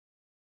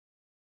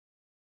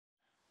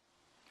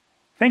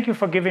Thank you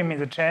for giving me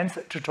the chance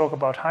to talk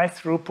about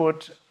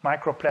high-throughput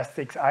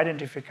microplastics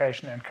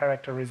identification and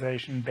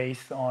characterization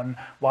based on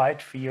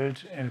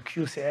wide-field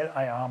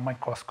QCL-IR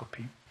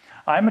microscopy.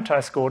 I'm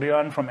Matthias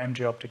Godian from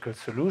MG Optical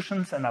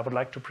Solutions, and I would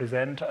like to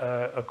present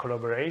a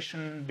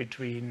collaboration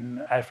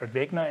between Alfred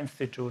Wegener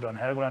Institute on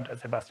Helgoland and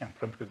Sebastian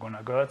Prümke,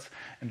 Gunnar Goertz,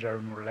 and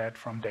Jeremy Roulette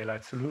from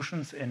Daylight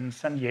Solutions in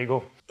San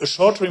Diego. A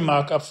short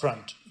remark up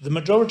front. The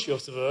majority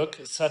of the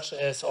work, such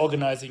as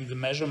organizing the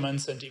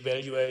measurements and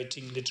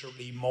evaluating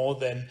literally more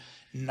than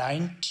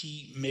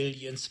 90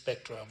 million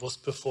spectra, was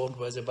performed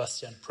by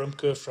Sebastian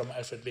Prümke from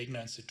Alfred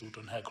Wegener Institute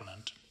on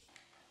Helgoland.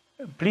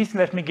 Please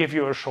let me give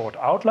you a short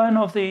outline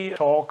of the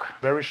talk,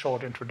 very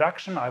short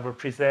introduction. I will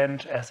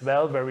present as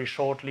well very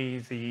shortly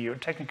the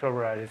technical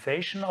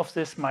realization of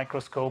this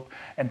microscope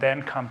and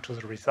then come to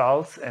the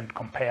results and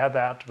compare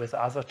that with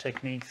other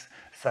techniques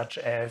such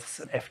as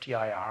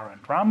FTIR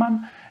and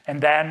Raman, and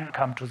then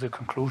come to the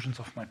conclusions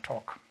of my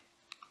talk.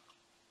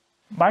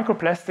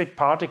 Microplastic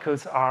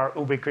particles are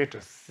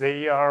ubiquitous.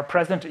 They are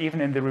present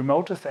even in the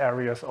remotest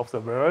areas of the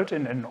world,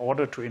 and in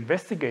order to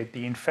investigate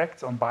the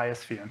effects on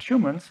biosphere and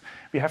humans,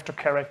 we have to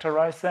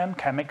characterize them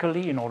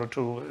chemically in order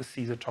to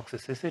see the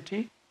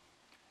toxicity.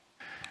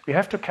 We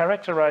have to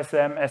characterize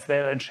them as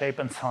well in shape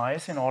and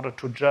size in order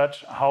to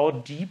judge how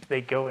deep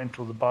they go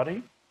into the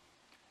body.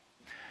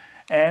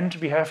 And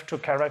we have to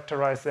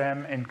characterize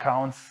them in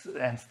counts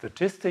and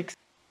statistics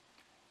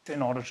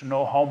in order to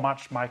know how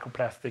much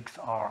microplastics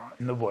are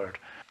in the world.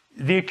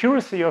 The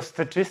accuracy of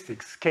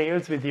statistics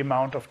scales with the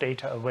amount of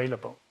data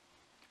available.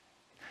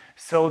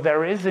 So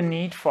there is a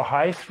need for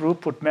high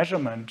throughput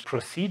measurement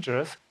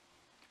procedures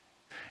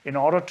in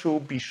order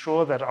to be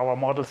sure that our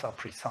models are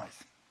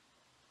precise.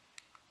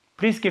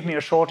 Please give me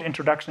a short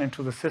introduction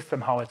into the system,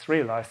 how it's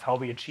realized, how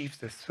we achieve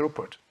this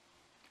throughput.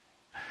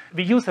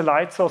 We use a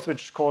light source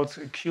which is called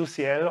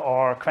QCL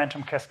or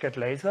quantum cascade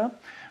laser,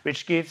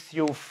 which gives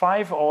you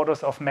 5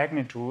 orders of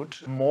magnitude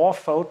more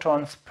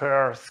photons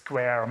per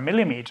square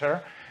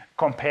millimeter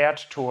compared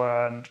to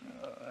an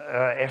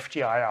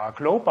FTIR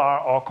glow bar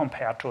or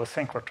compared to a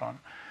synchrotron.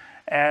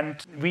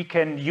 And we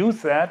can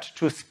use that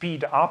to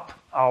speed up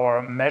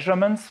our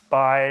measurements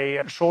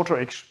by shorter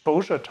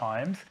exposure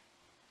times,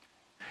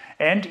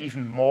 and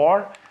even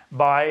more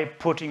by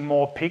putting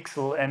more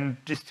pixels and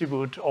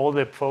distribute all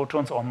the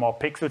photons on more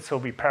pixels, so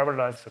we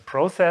parallelize the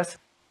process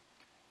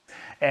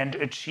and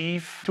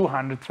achieve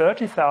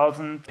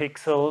 230,000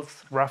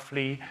 pixels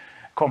roughly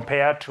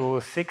compared to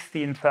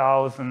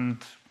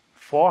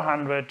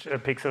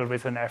 16,400 pixels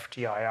with an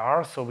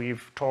FTIR, so we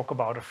talk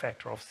about a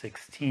factor of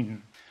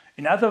 16.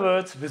 In other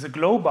words, with a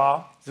glow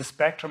bar, the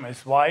spectrum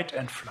is white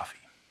and fluffy.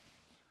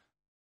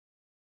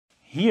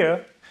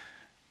 Here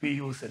we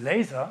use a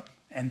laser,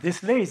 and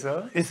this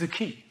laser is the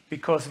key,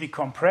 because we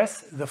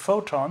compress the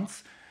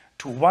photons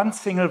to one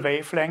single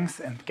wavelength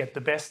and get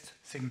the best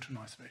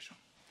signal-to-noise ratio.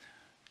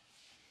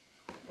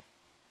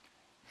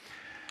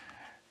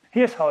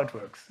 Here's how it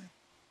works.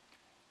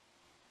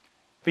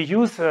 We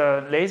use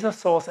a laser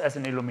source as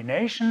an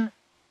illumination.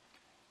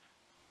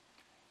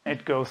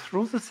 It goes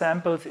through the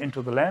samples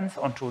into the lens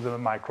onto the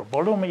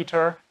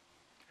microbolometer,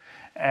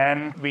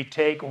 and we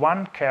take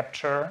one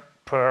capture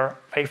per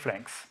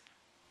wavelength.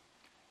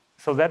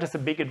 So that is a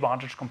big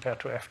advantage compared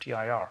to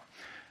FTIR.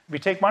 We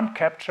take one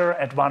capture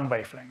at one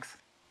wavelength.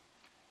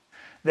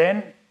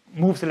 Then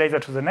move the laser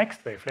to the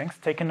next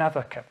wavelength, take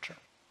another capture.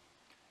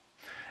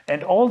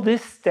 And all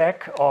this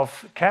stack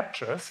of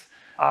captures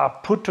are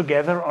put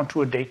together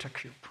onto a data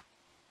cube.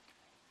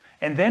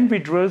 And then we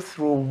drill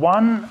through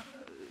one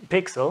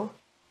pixel,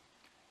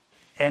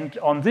 and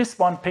on this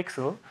one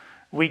pixel,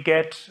 we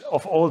get,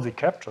 of all the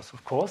captures,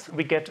 of course,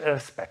 we get a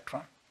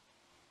spectrum.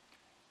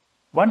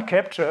 One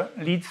capture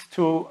leads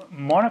to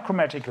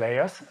monochromatic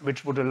layers,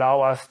 which would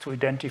allow us to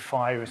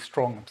identify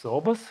strong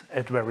absorbers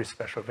at very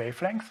special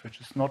wavelengths,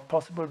 which is not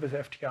possible with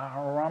FTIR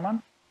or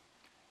Raman.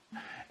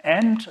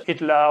 And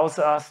it allows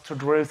us to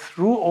drill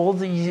through all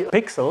the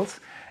pixels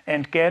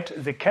and get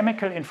the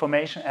chemical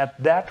information at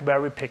that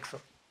very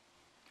pixel.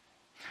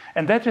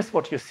 And that is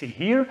what you see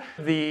here,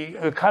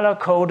 the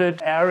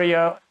color-coded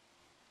area,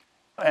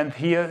 and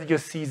here you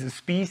see the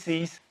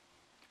species.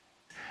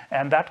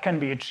 And that can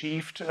be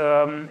achieved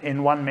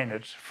in 1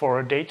 minute for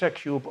a data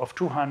cube of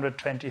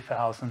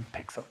 220,000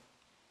 pixels.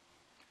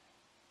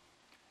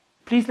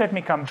 Please let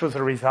me come to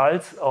the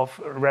results of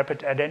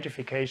rapid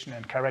identification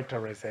and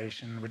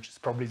characterization, which is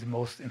probably the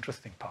most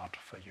interesting part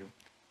for you.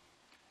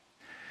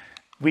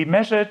 We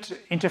measured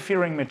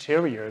interfering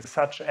materials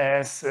such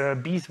as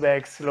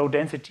beeswax,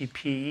 low-density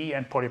PE,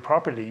 and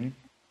polypropylene,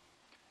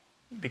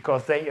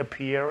 because they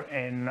appear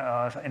in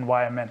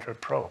environmental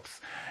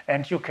probes.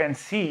 And you can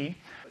see,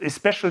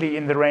 especially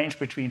in the range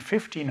between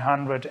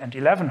 1500 and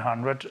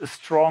 1100, a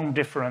strong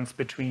difference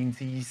between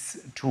these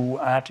two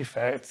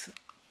artifacts.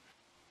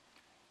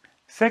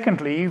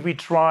 Secondly, we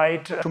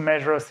tried to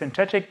measure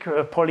synthetic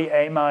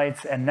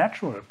polyamides and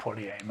natural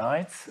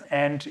polyamides,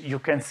 and you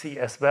can see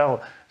as well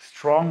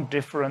strong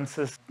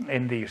differences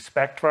in the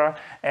spectra,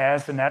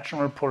 as the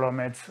natural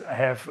polymers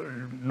have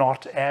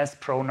not as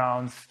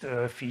pronounced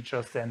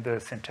features than the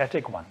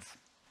synthetic ones.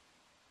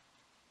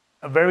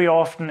 Very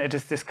often it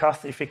is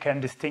discussed if we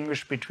can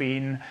distinguish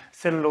between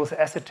cellulose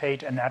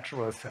acetate and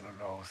natural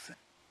cellulose.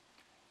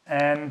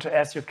 And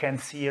as you can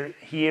see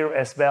here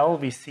as well,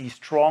 we see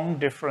strong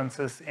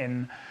differences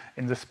in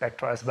the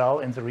spectra as well,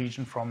 in the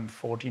region from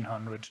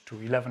 1400 to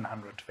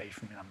 1100 wave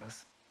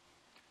numbers.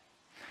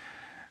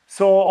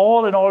 So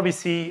all in all, we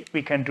see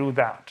we can do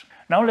that.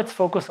 Now let's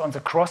focus on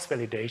the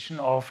cross-validation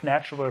of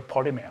natural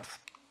polymers.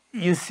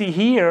 You see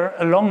here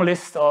a long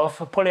list of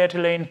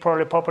polyethylene,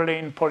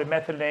 polypropylene,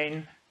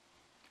 polymethylene.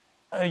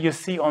 You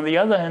see on the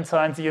other hand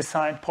side the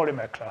assigned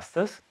polymer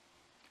clusters.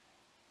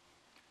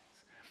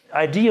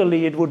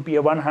 Ideally, it would be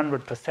a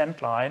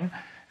 100% line.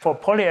 For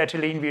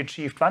polyethylene, we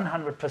achieved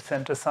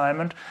 100%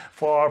 assignment.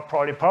 For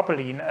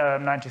polypropylene,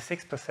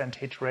 96%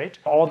 hit rate.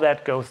 All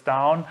that goes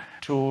down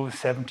to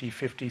 70,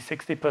 50,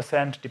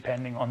 60%,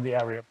 depending on the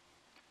area.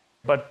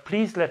 But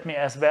please let me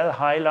as well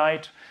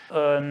highlight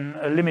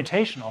a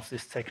limitation of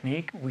this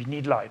technique. We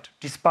need light.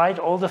 Despite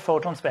all the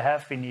photons we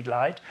have, we need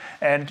light.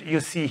 And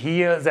you see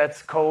here,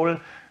 that's coal.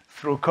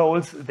 Through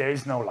coals, there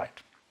is no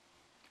light.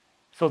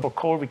 So for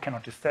coal we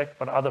cannot detect,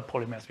 but other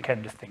polymers we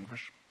can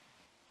distinguish.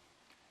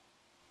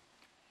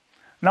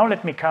 Now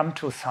let me come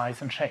to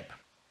size and shape.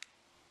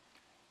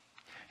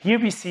 Here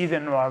we see the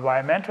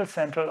environmental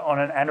sample on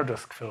an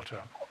anodisk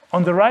filter.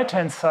 On the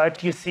right-hand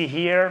side, you see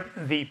here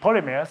the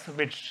polymers,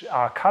 which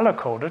are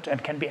color-coded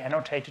and can be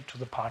annotated to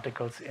the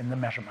particles in the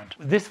measurement.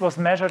 This was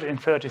measured in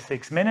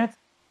 36 minutes,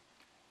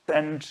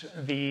 and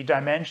the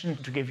dimension,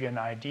 to give you an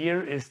idea,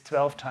 is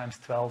 12 times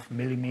 12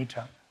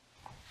 millimeter.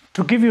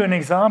 To give you an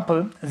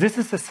example, this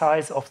is the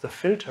size of the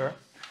filter,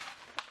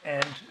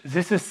 and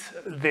this is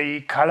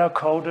the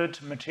color-coded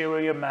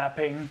material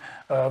mapping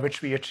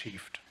which we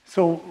achieved.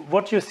 So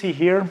what you see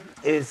here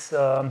is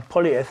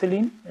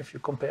polyethylene, if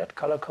you compare it,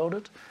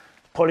 color-coded,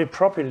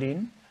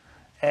 polypropylene,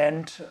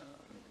 and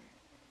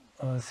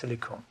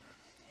silicone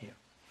here.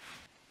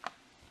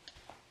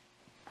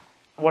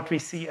 What we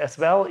see as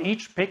well,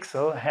 each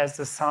pixel has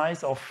the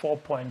size of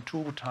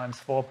 4.2 times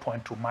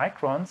 4.2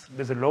 microns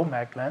with a low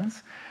mag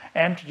lens,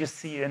 and you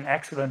see an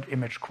excellent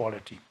image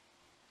quality.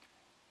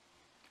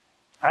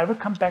 I will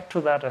come back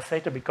to that as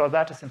later because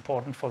that is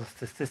important for the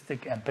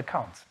statistic and the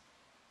counts.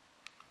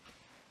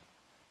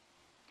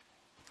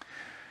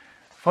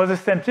 For the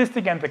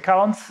statistic and the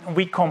counts,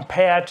 we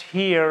compared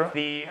here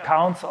the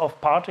counts of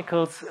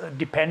particles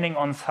depending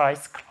on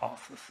size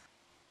classes.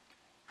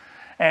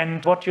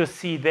 And what you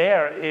see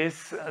there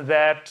is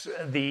that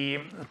the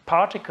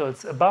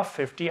particles above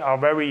 50 are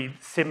very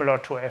similar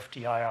to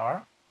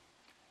FTIR.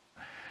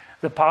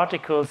 The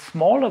particles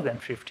smaller than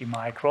 50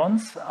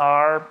 microns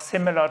are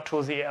similar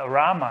to the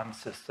Raman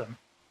system.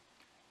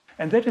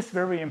 And that is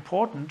very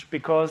important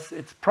because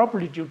it's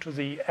probably due to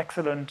the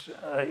excellent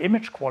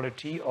image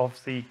quality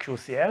of the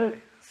QCL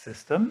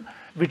system,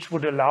 which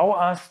would allow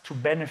us to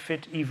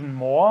benefit even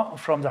more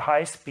from the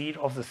high speed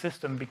of the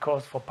system,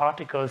 because for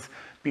particles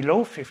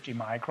below 50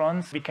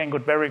 microns, we can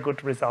get very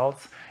good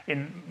results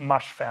in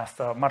much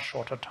faster, much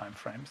shorter time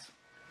frames.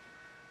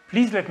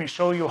 Please let me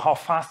show you how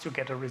fast you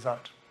get a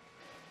result.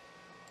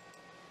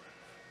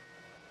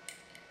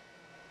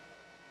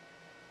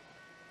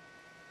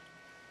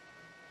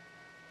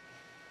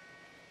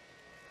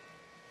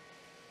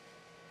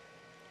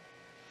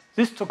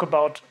 This took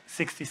about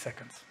 60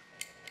 seconds.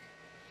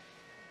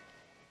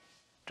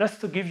 Just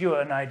to give you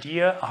an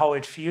idea how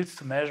it feels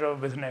to measure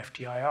with an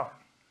FTIR.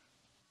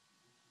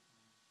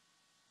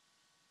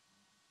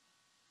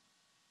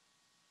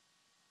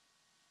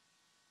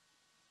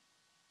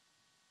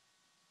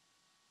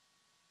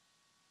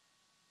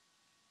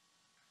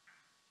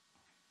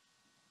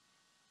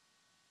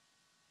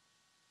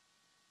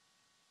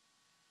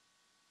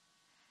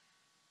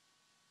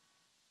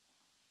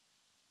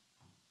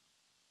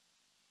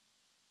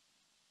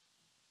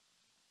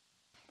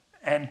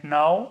 And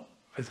now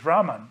with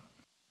Raman.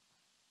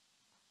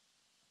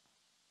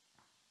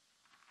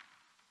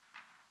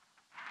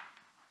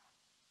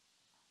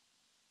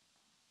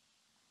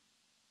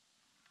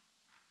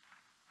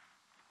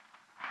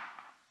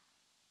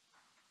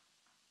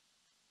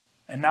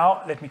 And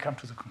now let me come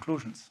to the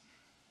conclusions.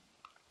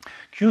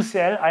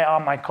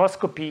 QCL-IR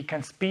microscopy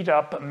can speed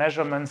up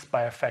measurements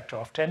by a factor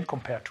of 10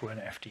 compared to an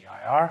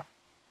FTIR.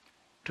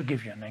 To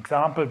give you an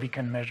example, we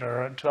can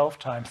measure 12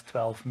 times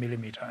 12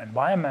 millimeter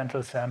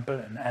environmental sample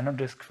in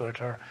anodisk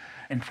filter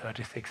in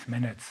 36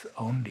 minutes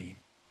only.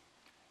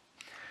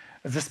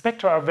 The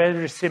spectra are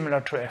very similar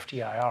to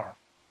FTIR.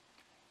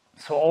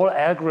 So all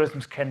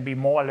algorithms can be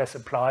more or less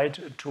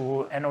applied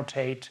to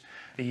annotate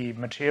the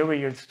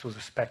materials to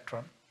the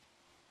spectrum.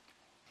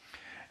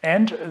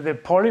 And the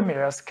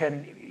polymers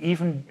can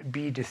even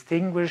be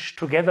distinguished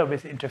together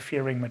with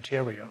interfering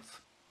materials.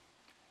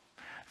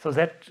 So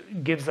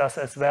that gives us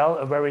as well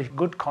a very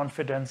good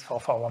confidence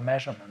of our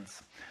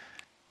measurements.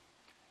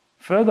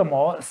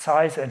 Furthermore,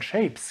 size and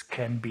shapes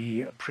can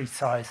be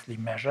precisely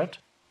measured,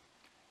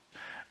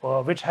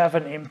 which have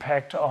an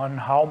impact on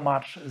how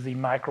much the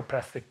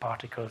microplastic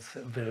particles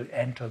will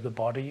enter the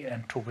body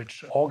and to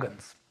which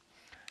organs.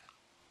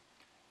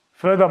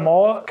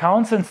 Furthermore,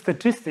 counts and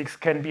statistics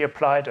can be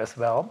applied as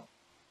well.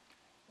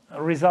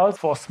 Results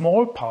for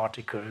small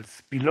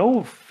particles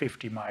below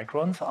 50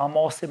 microns are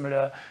more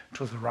similar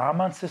to the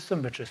Raman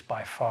system, which is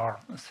by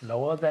far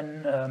slower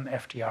than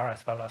FTIR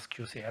as well as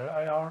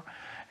QCL-IR,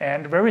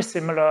 and very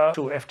similar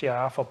to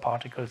FTIR for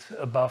particles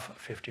above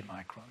 50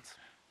 microns.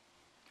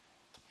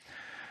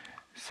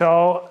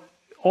 So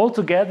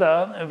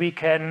altogether, we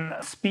can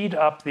speed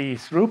up the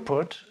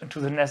throughput to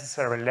the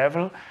necessary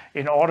level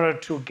in order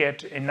to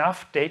get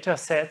enough data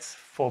sets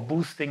for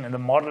boosting the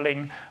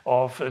modeling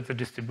of the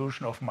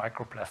distribution of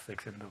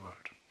microplastics in the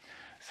world.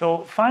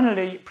 So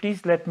finally,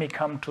 please let me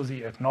come to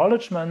the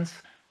acknowledgements.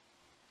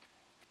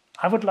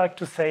 I would like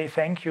to say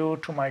thank you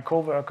to my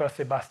co-workers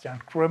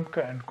Sebastian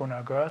Krümke and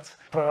Gunnar Goertz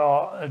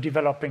for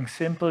developing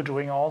Simple,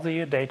 doing all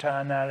the data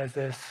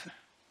analysis.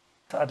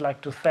 I'd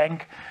like to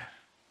thank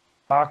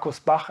Markus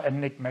Bach and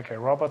Nick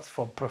McKay-Roberts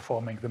for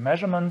performing the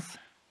measurements.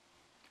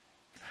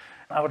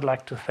 I would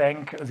like to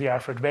thank the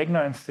Alfred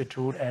Wegener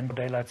Institute and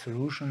Daylight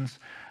Solutions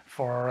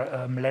for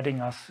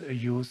letting us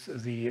use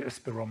the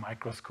Spero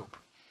microscope.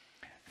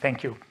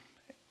 Thank you.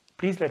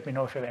 Please let me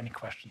know if you have any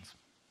questions.